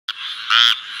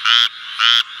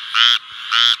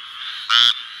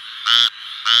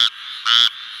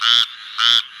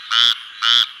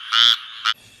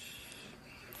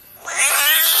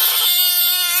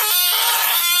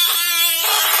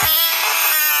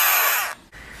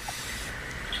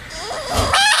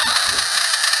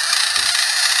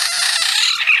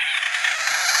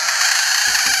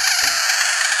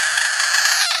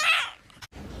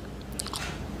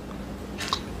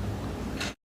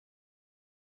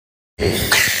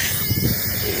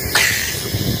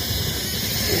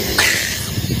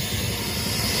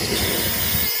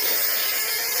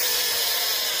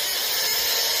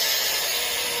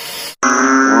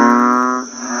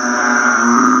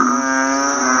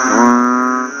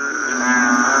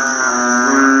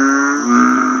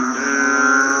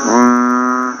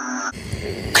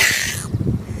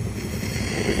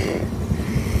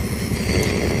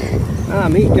Ah,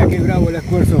 mira, qué bravo el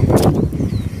esfuerzo.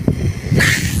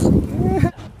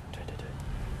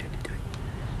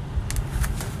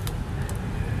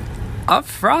 A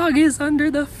frog is under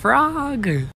the frog.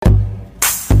 You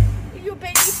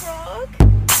baby frog?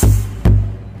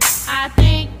 I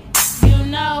think you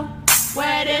know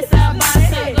where this about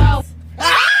to go.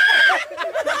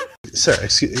 Sir,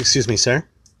 excuse me, sir.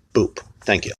 Boop.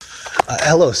 Thank you.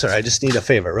 Hello, sir. I just need a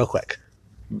favor real quick.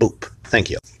 Boop. Thank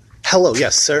you. Hello,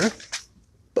 yes, sir.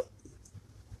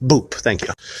 Boop. Thank you.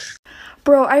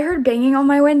 Bro, I heard banging on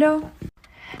my window,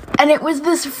 and it was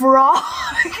this frog.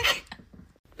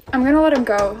 I'm gonna let him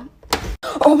go.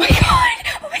 Oh my god!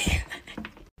 Oh my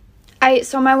god!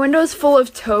 So my window's full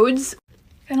of toads.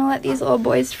 I'm gonna let these little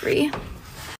boys free.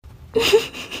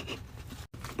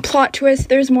 Plot twist,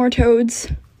 there's more toads.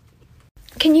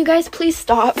 Can you guys please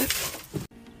stop?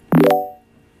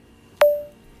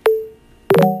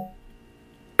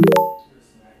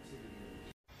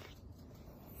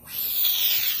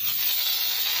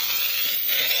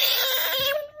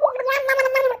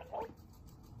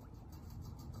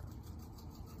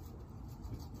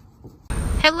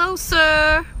 Hello,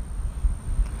 sir.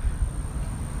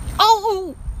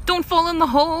 Oh, don't fall in the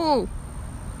hole.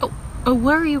 Oh,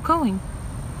 where are you going?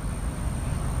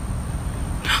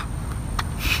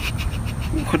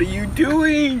 What are you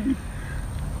doing?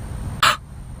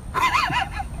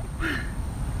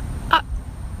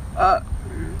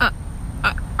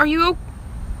 Are you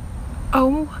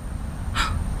oh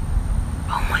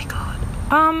my god.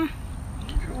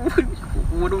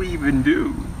 What do we even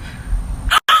do?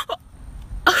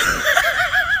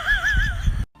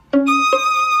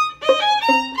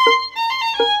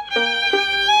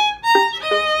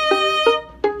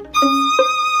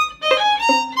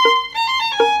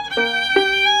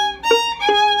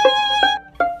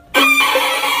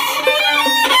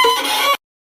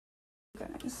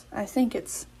 I think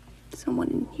it's someone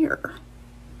in here.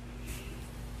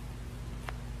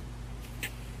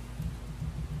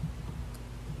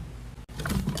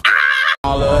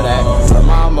 All of that, her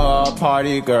mama a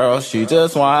party girl, she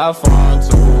just wanna have fun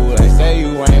too. They say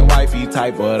you ain't wifey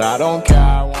type, but I don't care,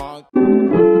 I want.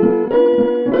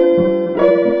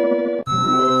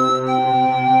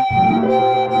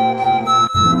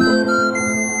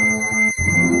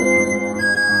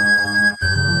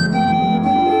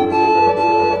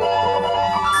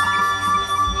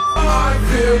 I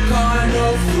feel kind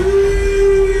of free.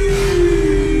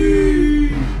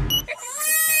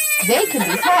 They can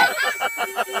be pets.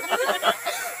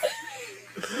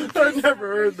 I've never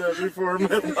heard that before in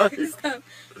my life.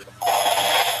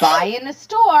 Buy in a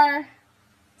store.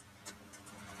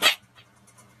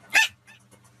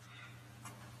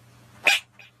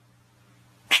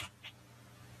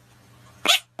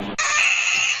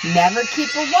 Never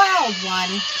keep a wild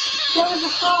one. There was a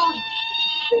frog.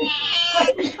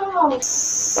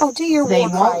 Oh dear, They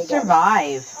won't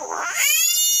survive.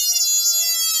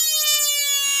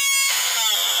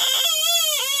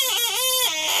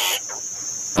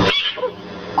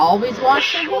 Always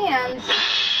wash your hands.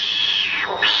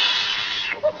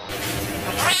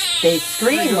 They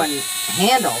scream when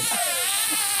handled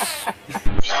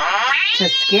to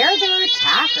scare their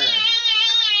attacker.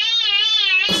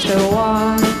 So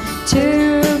want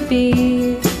to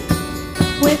be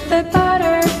with the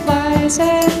butterflies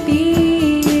and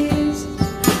bees,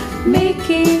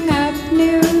 making up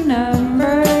new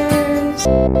numbers.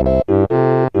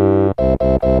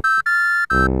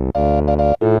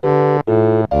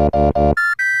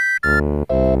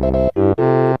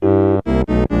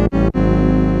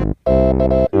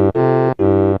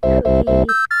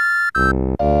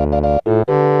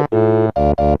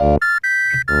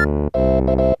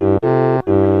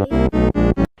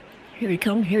 Here he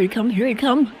come, here he come, here he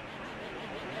come.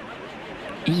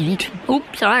 Eat.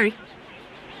 Oops, sorry.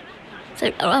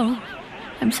 Oh,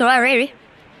 I'm sorry.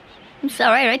 I'm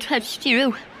sorry I touched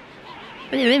you.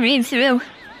 Really mean to.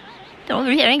 Don't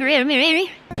be angry at me,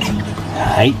 baby.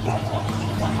 Hi.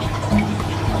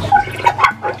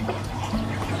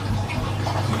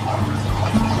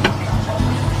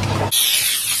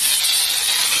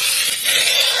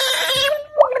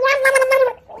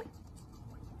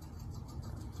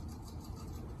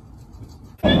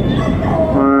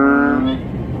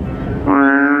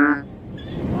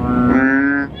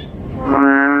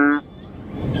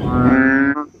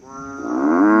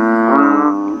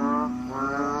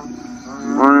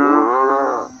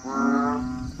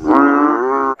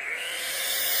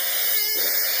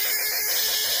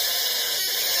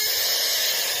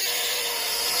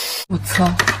我操，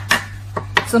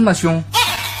这么凶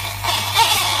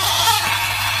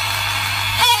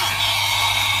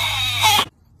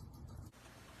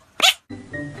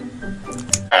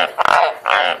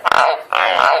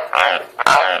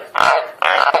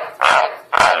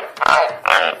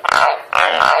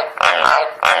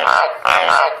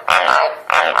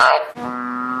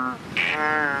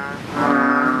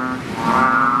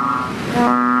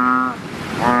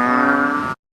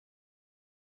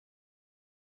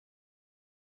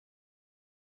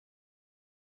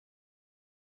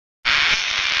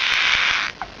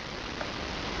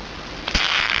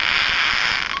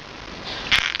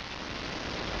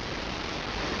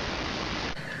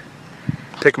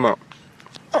！Take them out.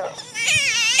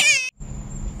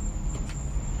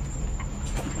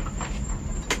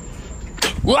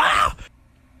 Wow!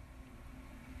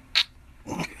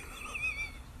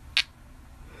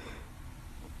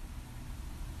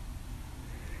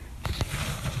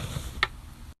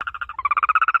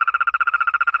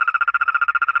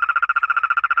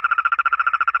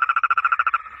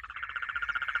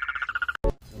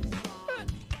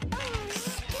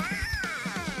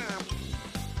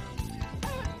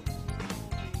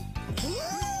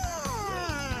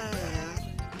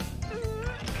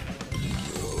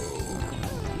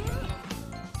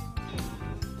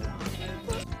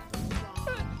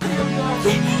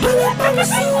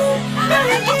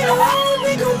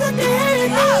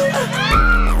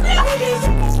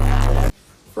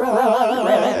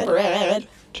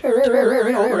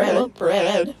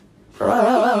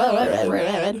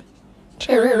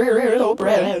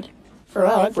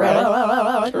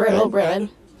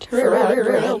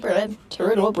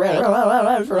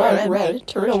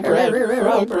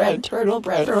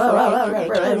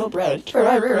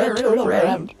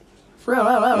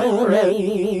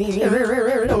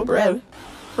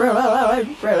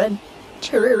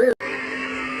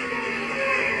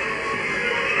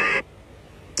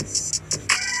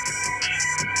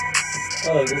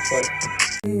 Oh, this one.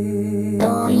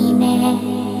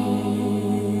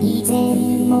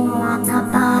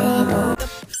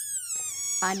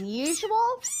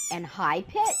 Unusual and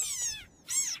high-pitched.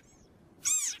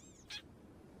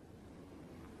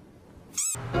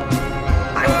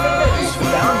 I think I just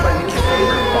found my new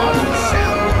favorite bottom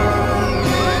sound.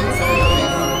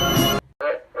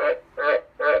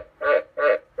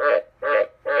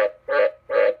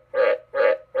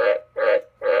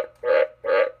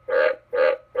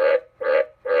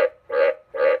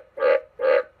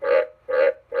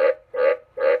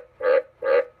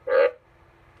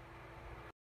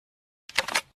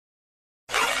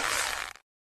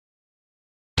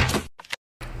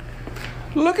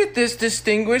 Look at this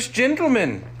distinguished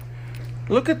gentleman.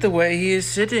 Look at the way he is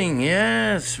sitting.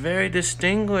 Yes, very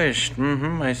distinguished.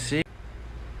 I see.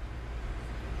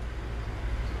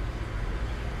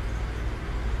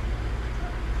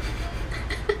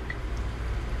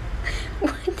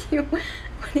 What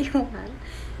do you want?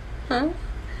 Huh?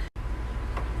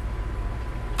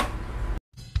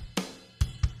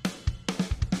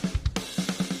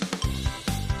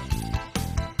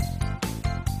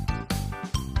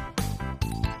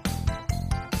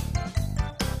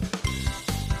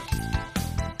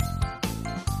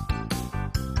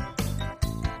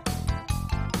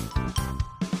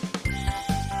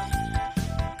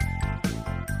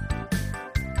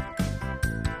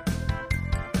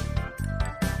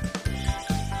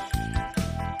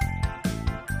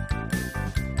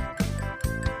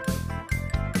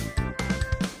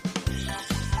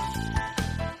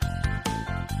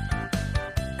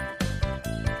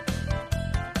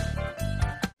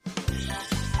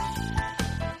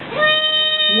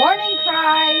 Warning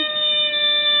cry.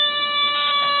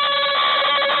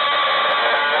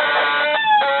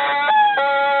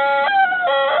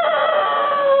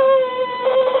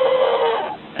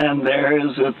 And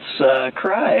there's its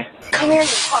cry. Come here, you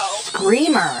hoe.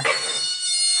 Screamer.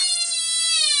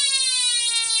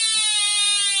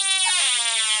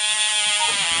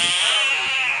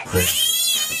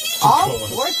 All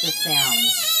sorts of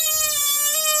sounds.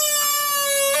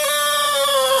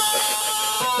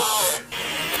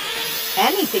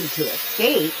 Anything to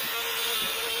escape.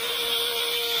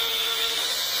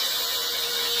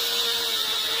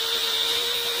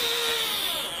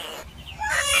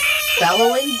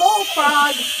 Bellowing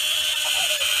bullfrog.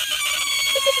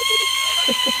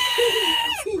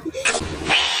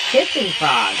 Hissing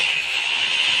frog.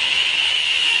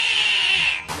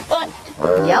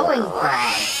 Yelling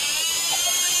frog.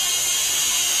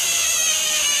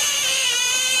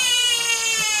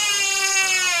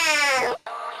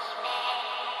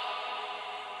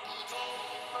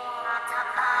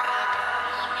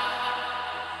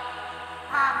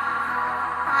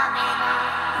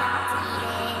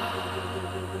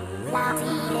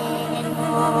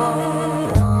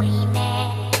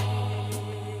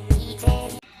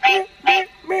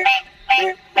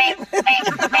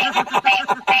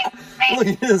 Look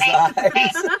at his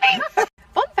eyes.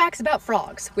 Fun facts about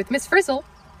frogs with Miss Frizzle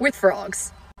with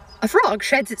frogs. A frog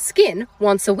sheds its skin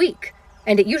once a week,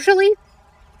 and it usually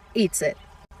eats it.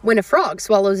 When a frog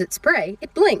swallows its prey,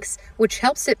 it blinks, which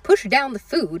helps it push down the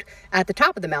food at the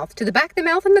top of the mouth to the back of the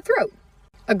mouth and the throat.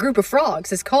 A group of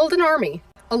frogs is called an army.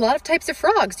 A lot of types of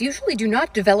frogs usually do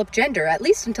not develop gender, at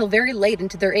least until very late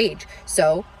into their age,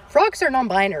 so frogs are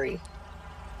non-binary.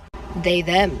 They,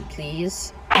 them,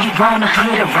 please. You wanna put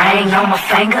a ring on my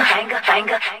finger?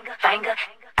 Finger.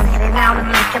 Put it on and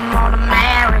make him wanna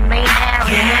marry me.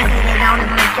 Yeah, put it on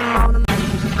and make him wanna.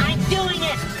 I'm doing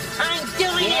it!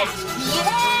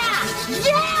 Yeah!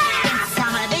 Get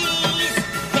some of these!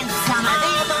 Get some of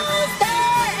these!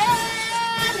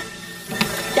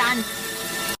 Done!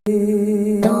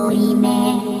 Dorime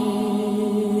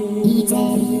이제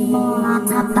뭐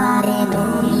잡아래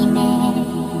dorime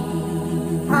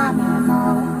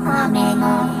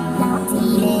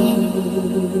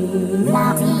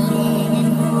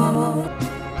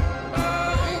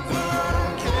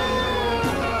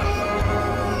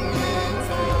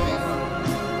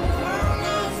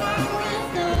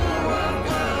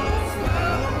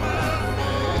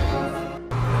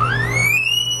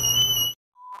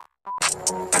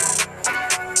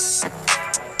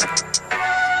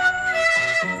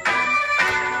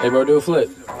Hey bro, do a flip.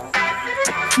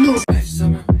 No.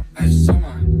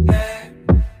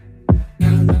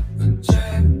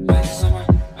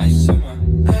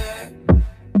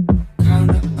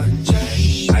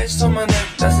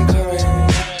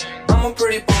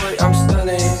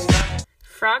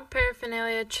 Frog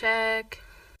paraphernalia check.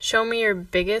 Show me your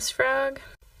biggest frog,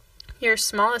 your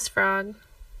smallest frog,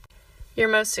 your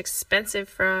most expensive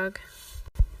frog,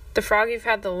 the frog you've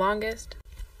had the longest,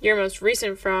 your most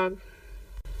recent frog,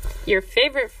 your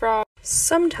favorite frog.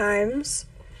 Sometimes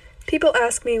people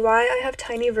ask me why I have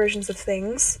tiny versions of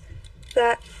things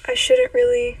that I shouldn't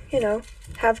really,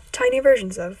 have tiny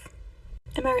versions of.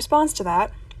 And my response to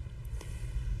that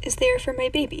is they are for my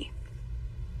baby.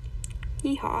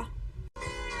 Yeehaw.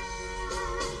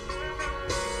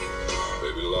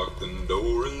 Baby, lock the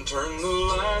door and turn the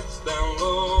lights down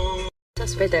low.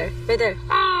 That's right there.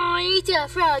 Oh, eat that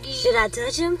froggy. Should I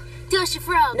touch him? Touch the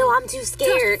frog. No, I'm too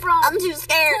scared. I'm too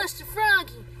scared. Touch the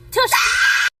froggy. Touch the...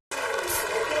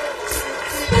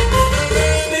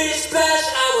 Big splash,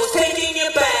 I was taking you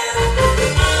back.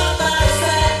 All by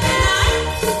Saturday night.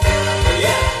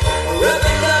 Yeah,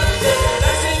 rubbing up,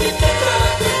 dancing in the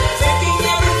dark, thinking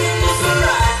everything was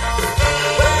alright.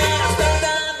 When I stepped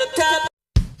on the top.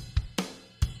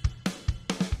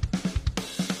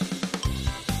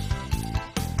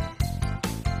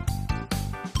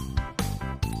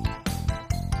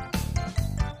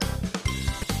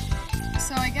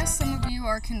 So I guess some of you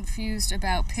are confused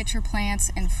about pitcher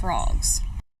plants and frogs.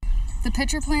 The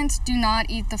pitcher plants do not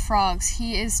eat the frogs.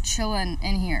 He is chilling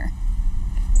in here.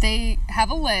 They have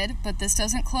a lid, but this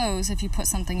doesn't close if you put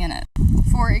something in it.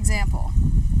 For example,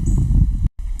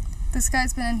 this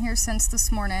guy's been in here since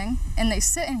this morning, and they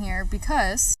sit in here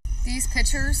because these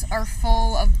pitchers are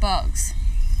full of bugs.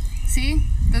 See?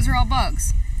 Those are all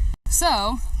bugs.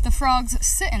 So the frogs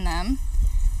sit in them,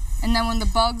 and then when the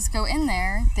bugs go in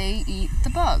there, they eat the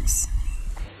bugs.